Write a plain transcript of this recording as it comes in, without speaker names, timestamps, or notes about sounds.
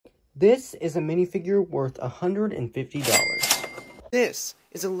This is a minifigure worth $150. This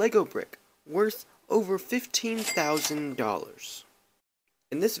is a Lego brick worth over $15,000.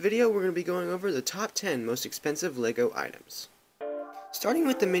 In this video, we're going to be going over the top 10 most expensive Lego items. Starting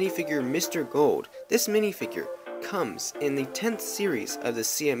with the minifigure Mr. Gold, this minifigure comes in the 10th series of the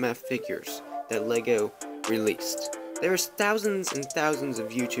CMF figures that Lego released. There's thousands and thousands of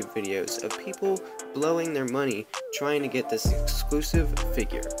YouTube videos of people blowing their money trying to get this exclusive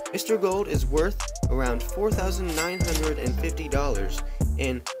figure. Mr. Gold is worth around $4,950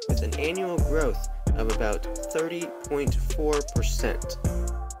 and with an annual growth of about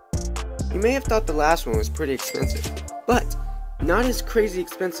 30.4%. You may have thought the last one was pretty expensive, but not as crazy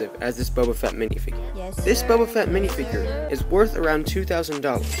expensive as this Boba Fett minifigure. This Boba Fett minifigure is worth around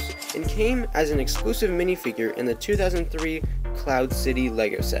 $2,000 and came as an exclusive minifigure in the 2003 Cloud City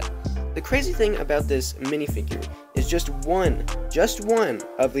Lego set. The crazy thing about this minifigure is just one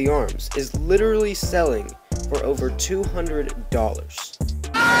of the arms is literally selling for over $200.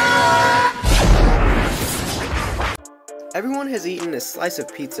 Everyone has eaten a slice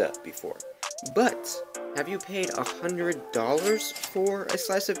of pizza before, but have you paid $100 for a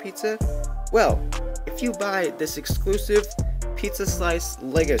slice of pizza? Well, if you buy this exclusive pizza slice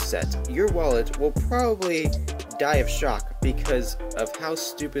Lego set, your wallet will probably die of shock because of how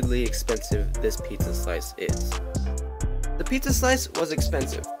stupidly expensive this pizza slice is. The pizza slice was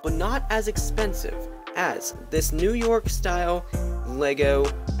expensive, but not as expensive as this New York style Lego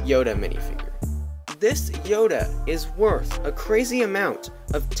Yoda minifigure. This Yoda is worth a crazy amount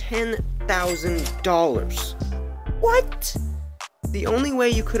of $10,000. What? The only way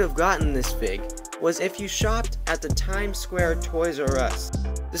you could have gotten this fig was if you shopped at the Times Square Toys R Us.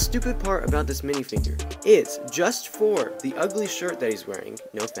 The stupid part about this minifigure is, just for the ugly shirt that he's wearing,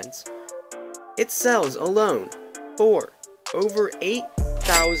 no offense, it sells alone for over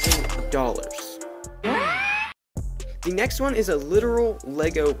 $8,000. The next one is a literal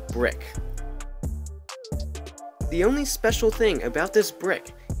Lego brick. The only special thing about this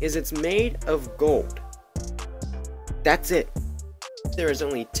brick is it's made of gold. That's it. There is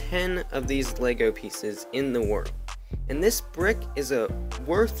only 10 of these Lego pieces in the world, and this brick is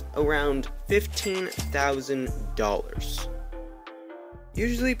worth around $15,000.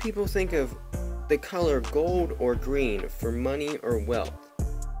 Usually people think of the color gold or green for money or wealth,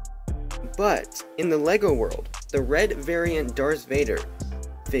 but in the Lego world, the red variant Darth Vader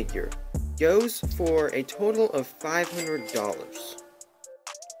figure goes for a total of $500.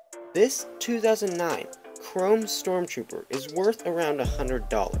 This 2009 Chrome Stormtrooper is worth around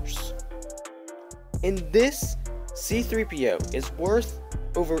 $100. And this C-3PO is worth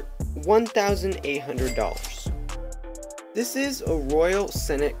over $1,800. This is a Royal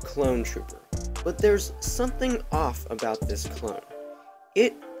Senate Clone Trooper, but there's something off about this clone.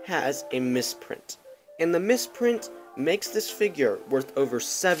 It has a misprint, and the misprint makes this figure worth over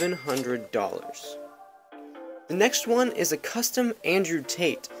 $700. The next one is a custom Andrew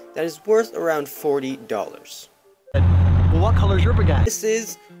Tate that is worth around $40. Well, what color is your Bugatti? This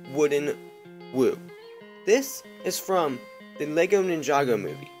is Wooden Woo. This is from the Lego Ninjago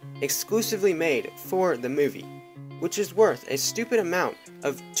movie, exclusively made for the movie, which is worth a stupid amount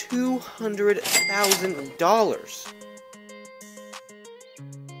of $200,000.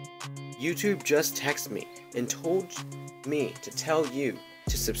 YouTube just texted me and told me to tell you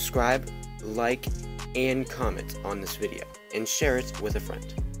to subscribe, like, and comment on this video, and share it with a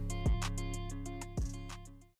friend.